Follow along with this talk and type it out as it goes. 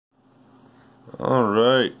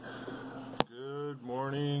Alright, good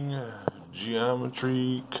morning,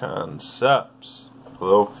 geometry concepts.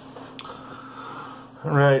 Hello.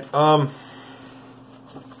 Alright,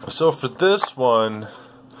 so for this one,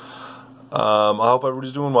 I hope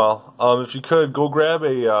everybody's doing well. If you could, go grab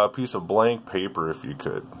a piece of blank paper if you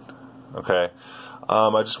could. Okay,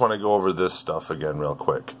 I just want to go over this stuff again real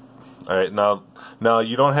quick. Alright, now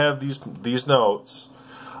you don't have these notes.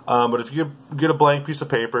 But if you get a blank piece of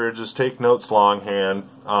paper, just take notes longhand,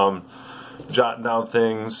 jotting down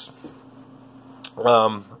things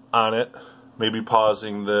on it, maybe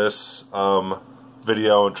pausing this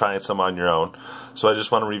video and trying some on your own. So I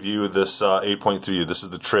just want to review this 8.3. This is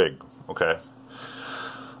the trig, okay?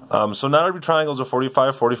 So not every triangle is a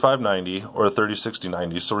 45, 45, 90 or a 30, 60,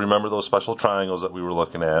 90. So remember those special triangles that we were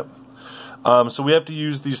looking at. So we have to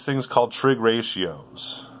use these things called trig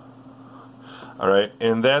ratios. Alright,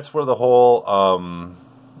 and that's where the whole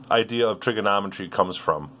idea of trigonometry comes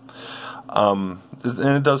from. And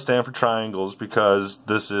it does stand for triangles because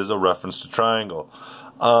this is a reference to triangle.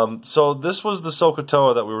 So this was the Soh Cah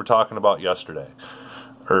Toa that we were talking about last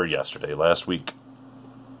week.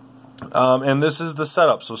 And this is the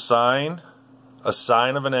setup. So a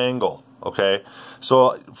sine of an angle, okay?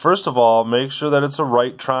 So first of all, make sure that it's a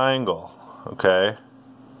right triangle, okay?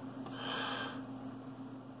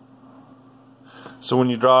 So when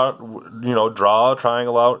you draw a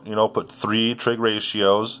triangle out, put 3 trig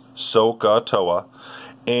ratios, Soh Cah Toa,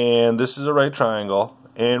 and this is a right triangle.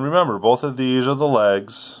 And remember, both of these are the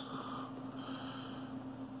legs.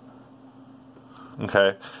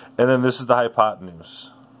 Okay, and then this is the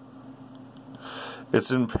hypotenuse.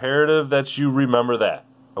 It's imperative that you remember that.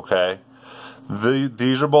 Okay,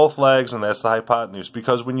 these are both legs, and that's the hypotenuse.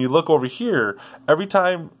 Because when you look over here, every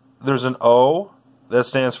time there's an O, that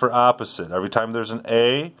stands for opposite. Every time there's an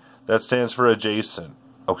A, that stands for adjacent.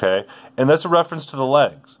 Okay? And that's a reference to the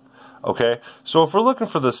legs. Okay? So if we're looking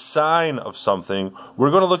for the sine of something, we're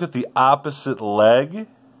going to look at the opposite leg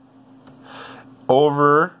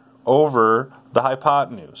over the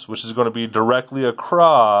hypotenuse, which is going to be directly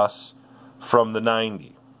across from the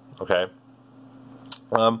 90. Okay?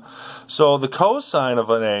 So the cosine of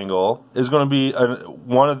an angle is going to be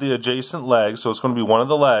one of the adjacent legs, so it's going to be one of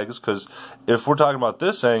the legs, because if we're talking about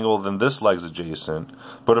this angle, then this leg's adjacent,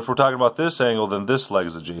 but if we're talking about this angle, then this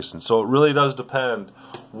leg's adjacent. So it really does depend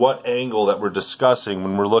what angle that we're discussing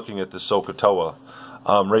when we're looking at the Soh Cah Toa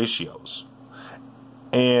ratios.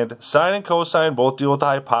 And sine and cosine both deal with the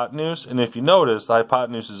hypotenuse, and if you notice, the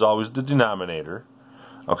hypotenuse is always the denominator,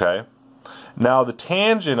 okay? Now the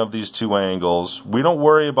tangent of these two angles, we don't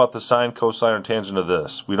worry about the sine, cosine, or tangent of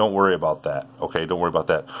this. We don't worry about that. Okay, don't worry about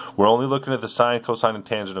that. We're only looking at the sine, cosine, and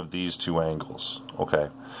tangent of these two angles. Okay,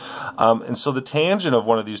 and so the tangent of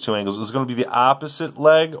one of these two angles is going to be the opposite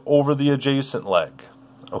leg over the adjacent leg.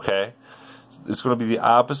 Okay, it's going to be the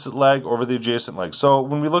opposite leg over the adjacent leg. So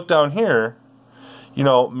when we look down here,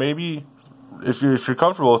 maybe if you're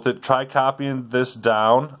comfortable with it, try copying this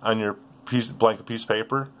down on your blank piece of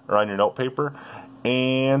paper or on your note paper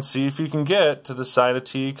and see if you can get to the sine of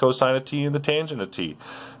t, cosine of t, and the tangent of t.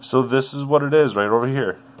 So this is what it is right over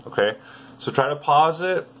here. Okay, so try to pause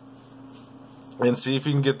it and see if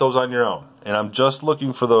you can get those on your own. And I'm just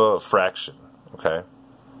looking for the fraction. Okay,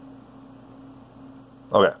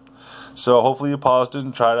 so hopefully you paused it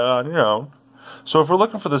and tried it on your own. So if we're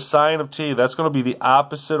looking for the sine of t, that's going to be the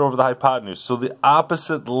opposite over the hypotenuse. So the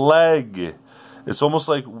opposite leg, it's almost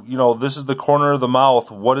like, this is the corner of the mouth.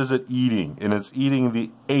 What is it eating? And it's eating the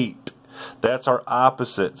 8. That's our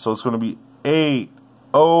opposite. So it's going to be 8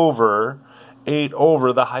 over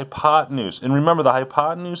the hypotenuse. And remember, the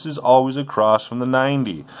hypotenuse is always across from the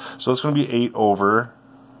 90. So it's going to be 8 over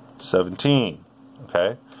 17.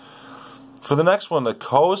 Okay? For the next one, the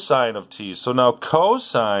cosine of t. So now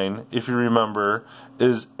cosine, if you remember,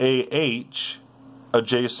 is AH,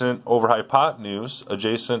 adjacent over hypotenuse,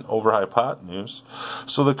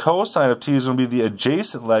 So the cosine of t is going to be the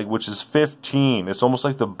adjacent leg, which is 15. It's almost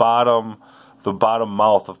like the bottom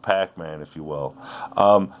mouth of Pac-Man, if you will.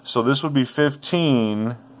 So this would be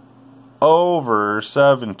 15 over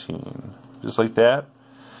 17, just like that.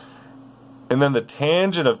 And then the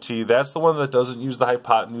tangent of t, that's the one that doesn't use the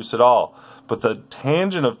hypotenuse at all. But the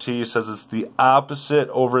tangent of t says it's the opposite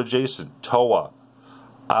over adjacent, Toa.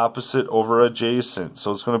 Opposite over adjacent.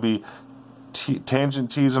 So it's going to be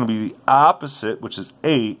tangent t is going to be the opposite, which is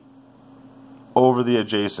 8, over the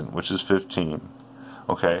adjacent, which is 15.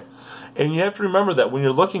 Okay? And you have to remember that when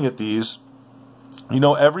you're looking at these,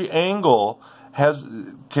 every angle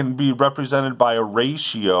can be represented by a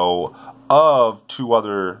ratio of two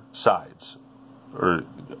other sides. Or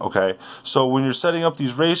Okay, so when you're setting up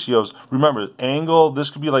these ratios, remember angle, this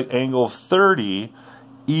could be like angle 30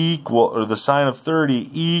 equal, or the sine of 30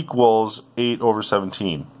 equals 8 over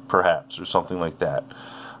 17, perhaps, or something like that.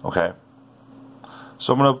 Okay,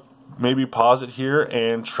 so I'm going to maybe pause it here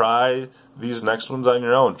and try these next ones on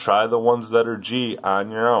your own. Try the ones that are G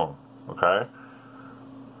on your own. Okay.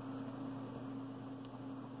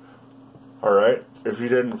 Alright, if you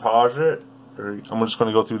didn't pause it, I'm just going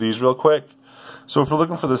to go through these real quick. So if we're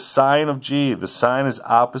looking for the sine of G, the sine is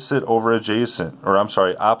opposite over adjacent, or I'm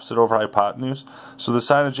sorry, opposite over hypotenuse. So the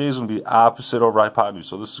sine of J is going to be opposite over hypotenuse.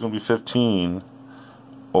 So this is going to be 15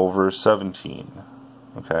 over 17.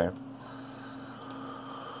 Okay.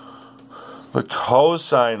 The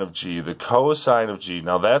cosine of G,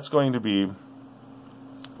 now that's going to be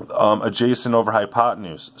adjacent over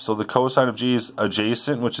hypotenuse. So the cosine of G is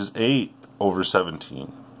adjacent, which is 8 over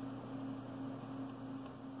 17.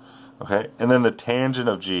 Okay, and then the tangent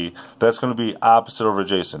of G, that's going to be opposite over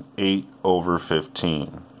adjacent, 8 over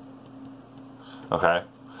 15. Okay,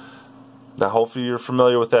 now hopefully you're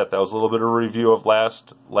familiar with that. That was a little bit of a review of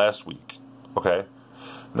last week. Okay,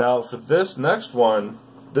 now for this next one,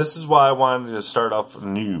 this is why I wanted to start off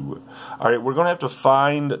new. Alright, we're going to have to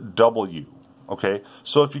find W. Okay,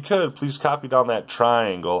 so if you could, please copy down that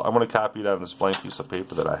triangle. I'm going to copy it on this blank piece of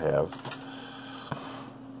paper that I have.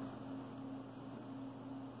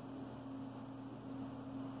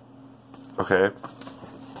 Okay,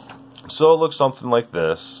 so it looks something like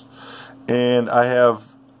this, and I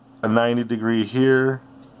have a 90 degree here,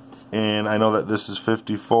 and I know that this is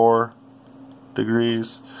 54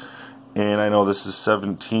 degrees, and I know this is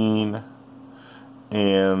 17,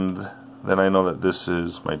 and then I know that this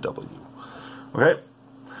is my W. Okay,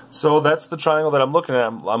 so that's the triangle that I'm looking at.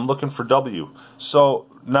 I'm looking for W. So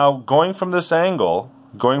now going from this angle,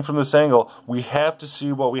 we have to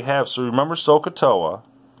see what we have. So remember Soh Cah Toa.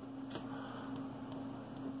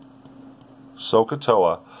 Soh Cah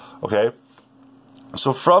Toa. Okay,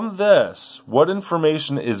 so from this, what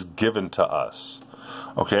information is given to us?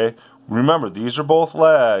 Okay, remember these are both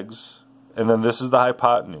legs, and then this is the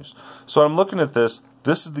hypotenuse. So I'm looking at this.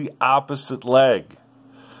 This is the opposite leg.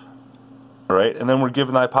 All right, and then we're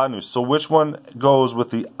given the hypotenuse. So which one goes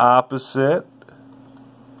with the opposite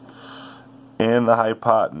and the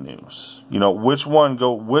hypotenuse? You know, which one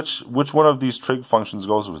of these trig functions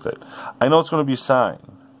goes with it? I know it's going to be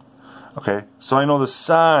sine. Okay, so I know the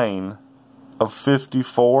sine of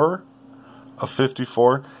 54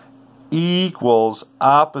 equals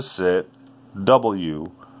opposite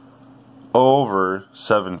W over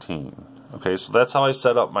 17. Okay, so that's how I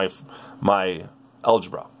set up my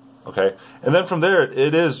algebra. Okay, and then from there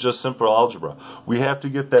it is just simple algebra. We have to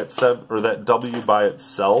get that W by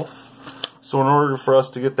itself. So in order for us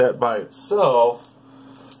to get that by itself,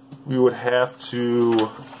 we would have to,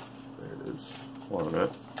 there it is, 1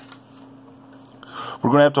 minute. We're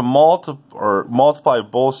going to have to multiply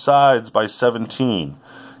both sides by 17.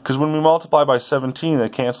 Because when we multiply by 17,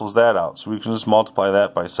 that cancels that out. So we can just multiply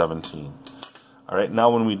that by 17. Alright, now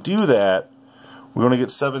when we do that, we're going to get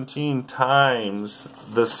 17 times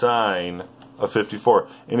the sine of 54.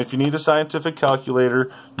 And if you need a scientific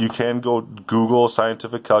calculator, you can go Google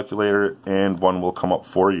scientific calculator and one will come up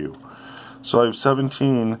for you. So I have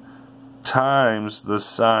 17 times the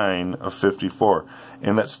sine of 54.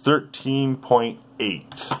 And that's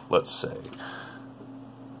 13.8, let's say.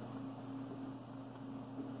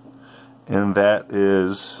 And that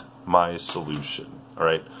is my solution. All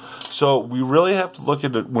right. So we really have to look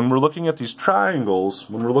at it when we're looking at these triangles.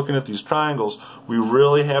 We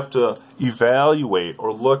really have to evaluate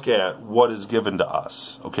or look at what is given to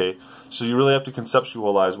us. Okay. So you really have to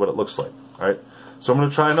conceptualize what it looks like. All right. So I'm going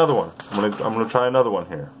to try another one. I'm going to try another one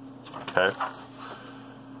here. Okay.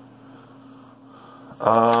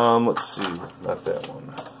 Let's see. Not that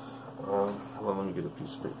one. Hold on. Let me get a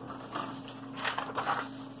piece of paper.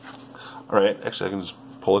 All right. Actually, I can just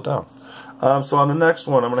pull it down. So on the next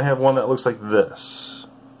one, I'm going to have one that looks like this.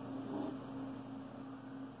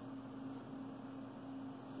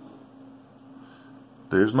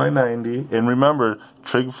 There's my 90. And remember,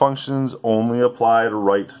 trig functions only apply to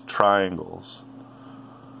right triangles.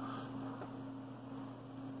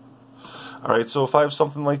 Alright, so if I have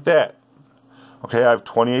something like that, okay, I have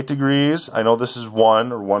 28 degrees. I know this is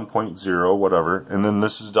 1 or 1.0, whatever. And then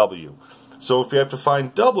this is W. So if we have to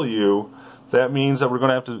find W, that means that we're going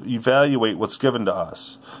to have to evaluate what's given to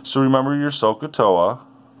us. So remember your Soh Cah Toa.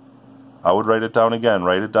 I would write it down again.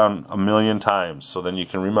 Write it down 1,000,000 times so then you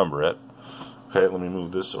can remember it. Okay, let me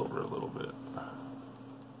move this over a little bit.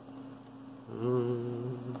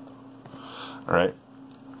 Alright.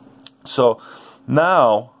 So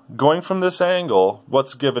now going from this angle,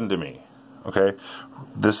 what's given to me? Okay,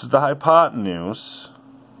 this is the hypotenuse.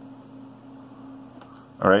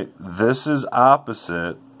 All right, this is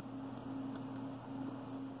opposite,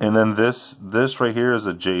 and then this right here is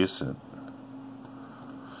adjacent.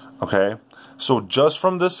 Okay, so just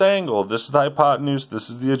from this angle, this is the hypotenuse,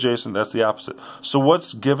 this is the adjacent, that's the opposite. So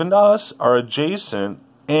what's given to us are adjacent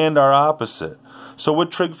and our opposite. So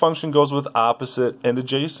what trig function goes with opposite and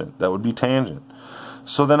adjacent? That would be tangent.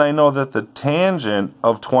 So then I know that the tangent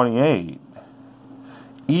of 28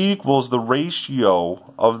 equals the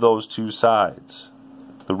ratio of those two sides.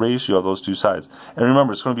 The ratio of those two sides. And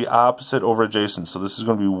remember, it's going to be opposite over adjacent. So this is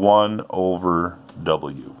going to be 1 over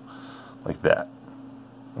W. Like that.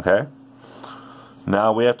 Okay?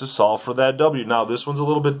 Now we have to solve for that W. Now this one's a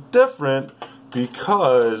little bit different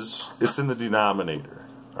because it's in the denominator.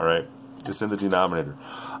 Alright? It's in the denominator.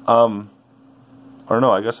 Or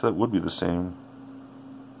no, I guess that would be the same.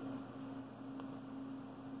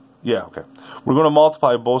 Yeah, okay. We're going to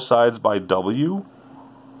multiply both sides by W.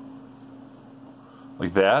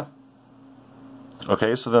 Like that.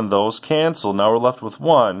 Okay, so then those cancel. Now we're left with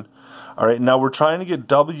 1. Alright, now we're trying to get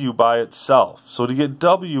W by itself. So to get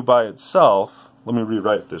W by itself, let me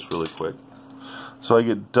rewrite this really quick. So I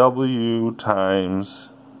get W times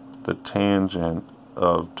the tangent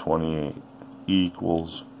of 28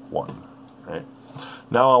 equals 1. Right?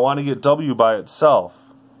 Now I want to get W by itself.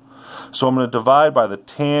 So I'm going to divide by the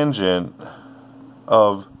tangent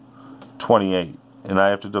of 28. And I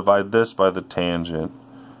have to divide this by the tangent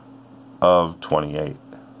of 28.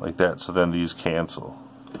 Like that. So then these cancel.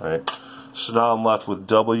 Right? So now I'm left with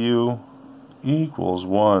W equals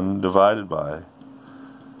 1 divided by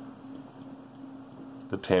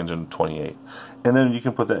the tangent of 28. And then you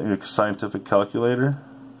can put that in your scientific calculator.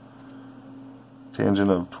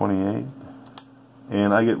 Tangent of 28.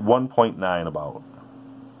 And I get 1.9 about.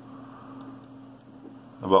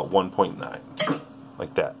 About 1.9.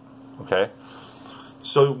 Like that. Okay?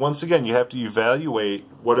 So once again, you have to evaluate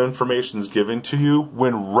what information is given to you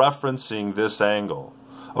when referencing this angle.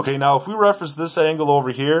 Okay, now if we reference this angle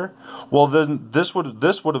over here, well then this would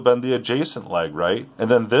have been the adjacent leg, right? And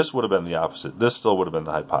then this would have been the opposite. This still would have been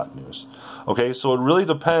the hypotenuse. Okay, so it really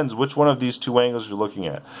depends which one of these two angles you're looking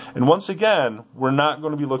at. And once again, we're not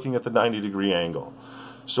going to be looking at the 90-degree angle.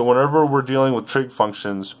 So whenever we're dealing with trig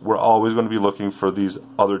functions, we're always going to be looking for these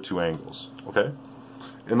other two angles. Okay?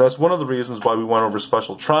 And that's one of the reasons why we went over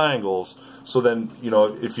special triangles. So then, you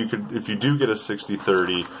know, if you do get a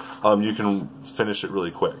 60-30, you can finish it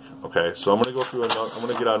really quick. Okay, so I'm going to go through another, I'm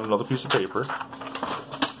going to get out another piece of paper.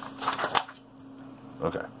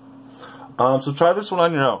 Okay. So try this one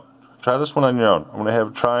on your own. Try this one on your own. I'm going to have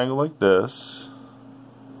a triangle like this.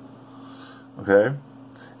 Okay.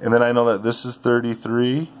 And then I know that this is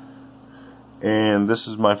 33. And this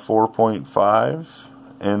is my 4.5.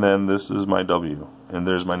 And then this is my W. And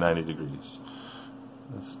there's my 90 degrees.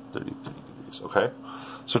 That's 33 degrees. Okay.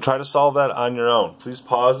 So try to solve that on your own. Please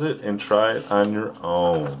pause it and try it on your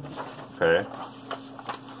own. Okay.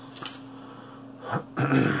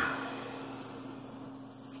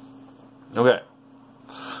 Okay.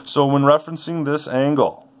 So when referencing this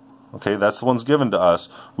angle, okay, that's the one's given to us.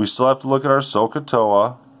 We still have to look at our Soh Cah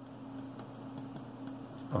Toa.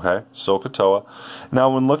 Okay, Soh Cah Toa.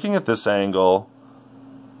 Now when looking at this angle,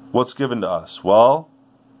 what's given to us? Well,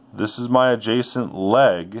 this is my adjacent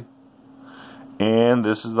leg, and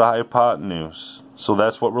this is the hypotenuse. So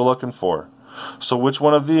that's what we're looking for. So which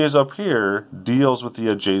one of these up here deals with the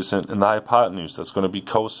adjacent and the hypotenuse? That's going to be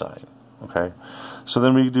cosine. Okay. So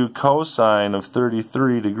then we do cosine of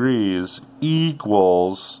 33 degrees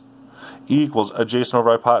equals adjacent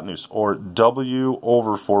over hypotenuse, or W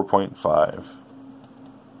over 4.5.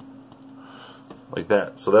 Like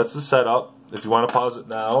that. So that's the setup. If you want to pause it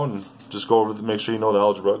now and just go over make sure you know the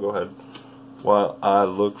algebra, go ahead. While I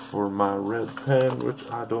look for my red pen, which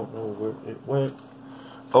I don't know where it went.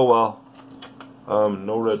 Oh well.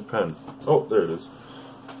 No red pen. Oh, there it is.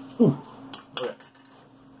 Whew. Okay.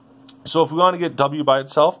 So if we want to get W by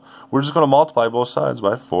itself, we're just going to multiply both sides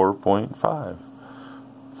by 4.5.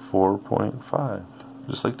 4.5.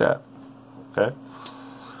 Just like that. Okay?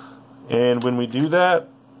 And when we do that,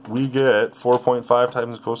 we get 4.5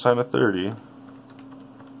 times cosine of 30.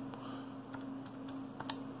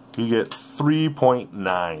 You get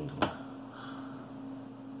 3.9.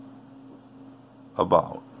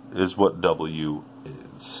 About is what W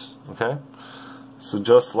is. Okay? So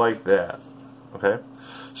just like that. Okay?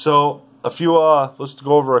 So a few let's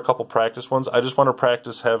go over a couple practice ones. I just want to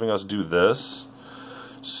practice having us do this.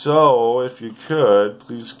 So if you could,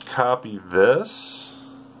 please copy this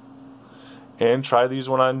and try these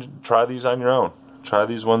on your own. Try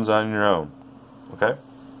these ones on your own. Okay?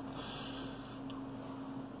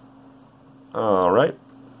 Alright.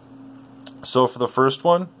 So for the first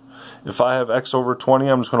one, if I have x over 20,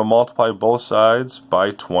 I'm just going to multiply both sides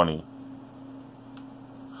by 20.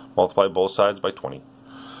 Multiply both sides by 20.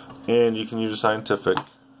 And you can use a scientific.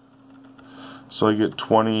 So I get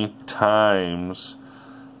 20 times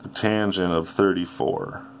the tangent of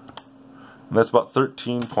 34. And that's about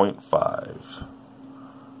 13.5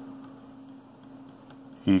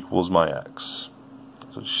 equals my x.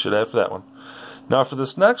 So you should have for that one. Now for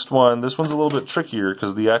this next one, this one's a little bit trickier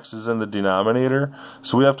because the x is in the denominator.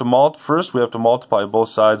 So we have to first we have to multiply both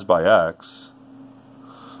sides by x.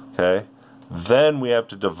 Okay? Then we have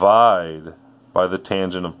to divide by the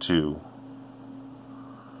tangent of 2.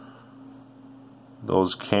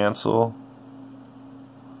 Those cancel.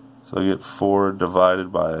 So I get 4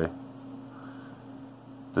 divided by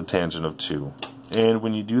the tangent of 2. And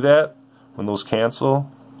when you do that, when those cancel,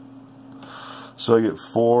 so I get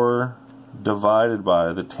 4 divided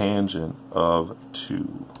by the tangent of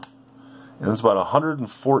 2. And it's about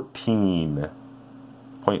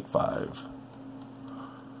 114.5.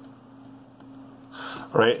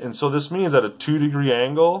 Right? And so this means at a 2-degree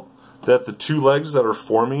angle that the two legs that are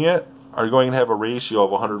forming it are going to have a ratio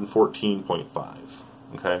of 114.5.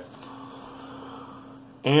 Okay?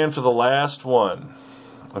 And for the last one,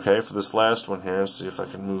 okay, for this last one here, let's see if I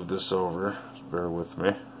can move this over. Just bear with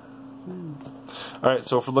me. Alright,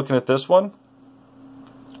 so if we're looking at this one,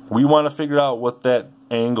 we want to figure out what that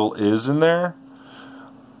angle is in there.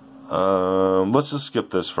 Let's just skip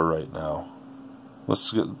this for right now. Let's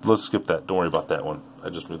skip that. Don't worry about that one. I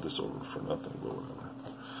just moved this over for nothing, but whatever.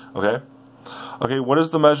 Okay? Okay, what is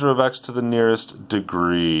the measure of x to the nearest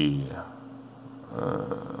degree?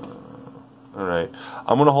 Alright,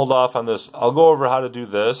 I'm going to hold off on this. I'll go over how to do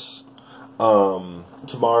this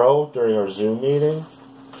tomorrow during our Zoom meeting.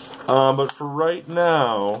 But for right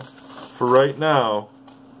now,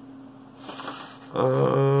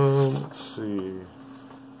 let's see.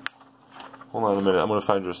 Hold on a minute. I'm going to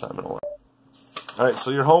find your assignment. Alright,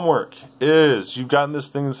 so your homework is, you've gotten this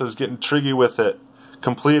thing that says getting tricky with it.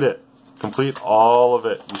 Complete it. Complete all of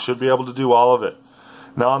it. You should be able to do all of it.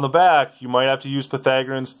 Now on the back, you might have to use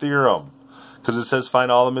Pythagorean's theorem, because it says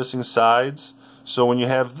find all the missing sides. So when you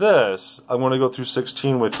have this, I'm going to go through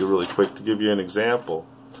 16 with you really quick to give you an example.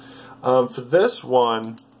 For this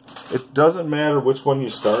one, it doesn't matter which one you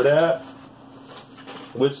start at,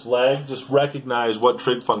 which leg, just recognize what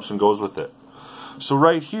trig function goes with it. So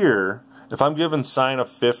right here, if I'm given sine of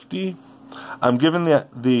 50, I'm given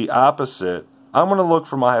the opposite. I'm going to look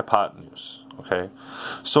for my hypotenuse. Okay?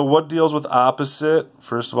 So what deals with opposite?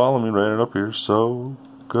 First of all, let me write it up here. Soh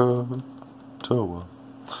Cah Toa.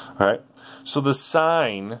 Alright? So the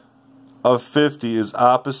sine of 50 is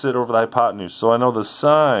opposite over the hypotenuse. So I know the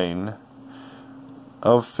sine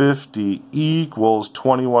of 50 equals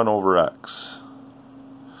 21 over x.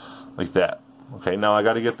 Like that. Okay, now I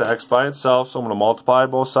got to get the x by itself, so I'm going to multiply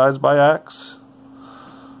both sides by x.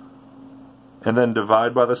 And then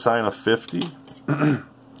divide by the sine of 50.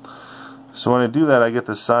 So when I do that, I get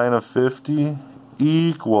the sine of 50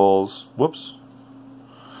 equals,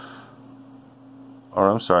 or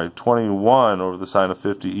I'm sorry, 21 over the sine of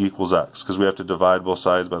 50 equals x, because we have to divide both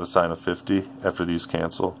sides by the sine of 50 after these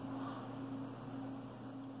cancel.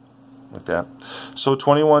 Like that. So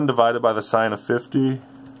 21 divided by the sine of 50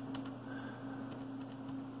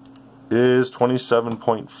 is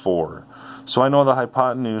 27.4. So I know the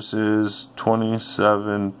hypotenuse is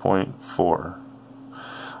 27.4.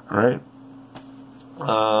 Alright?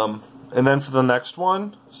 And then for the next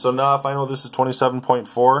one, so now if I know this is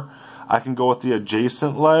 27.4, I can go with the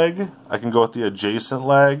adjacent leg. I can go with the adjacent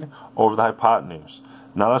leg over the hypotenuse.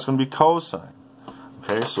 Now that's going to be cosine.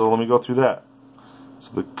 Okay, so let me go through that.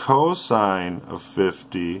 So the cosine of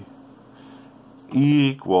 50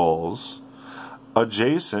 equals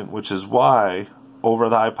adjacent, which is y, over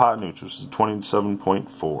the hypotenuse, which is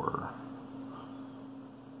 27.4.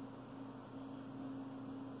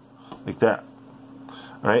 Like that.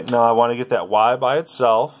 Alright, now I want to get that y by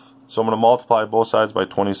itself, so I'm going to multiply both sides by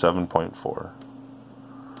 27.4.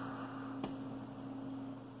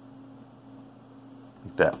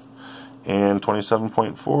 Like that. And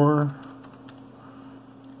 27.4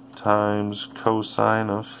 times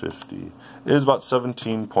cosine of 50 is about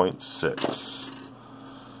 17.6.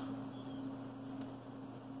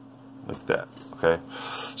 Like that. Okay.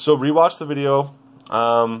 So rewatch the video.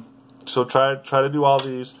 So try to do all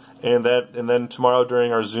these, and then tomorrow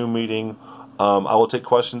during our Zoom meeting, I will take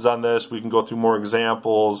questions on this. We can go through more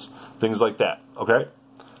examples, things like that. Okay.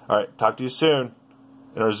 All right. Talk to you soon.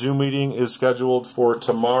 And our Zoom meeting is scheduled for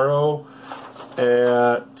tomorrow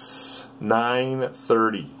at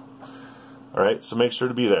 9:30. All right, so make sure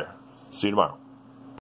to be there. See you tomorrow.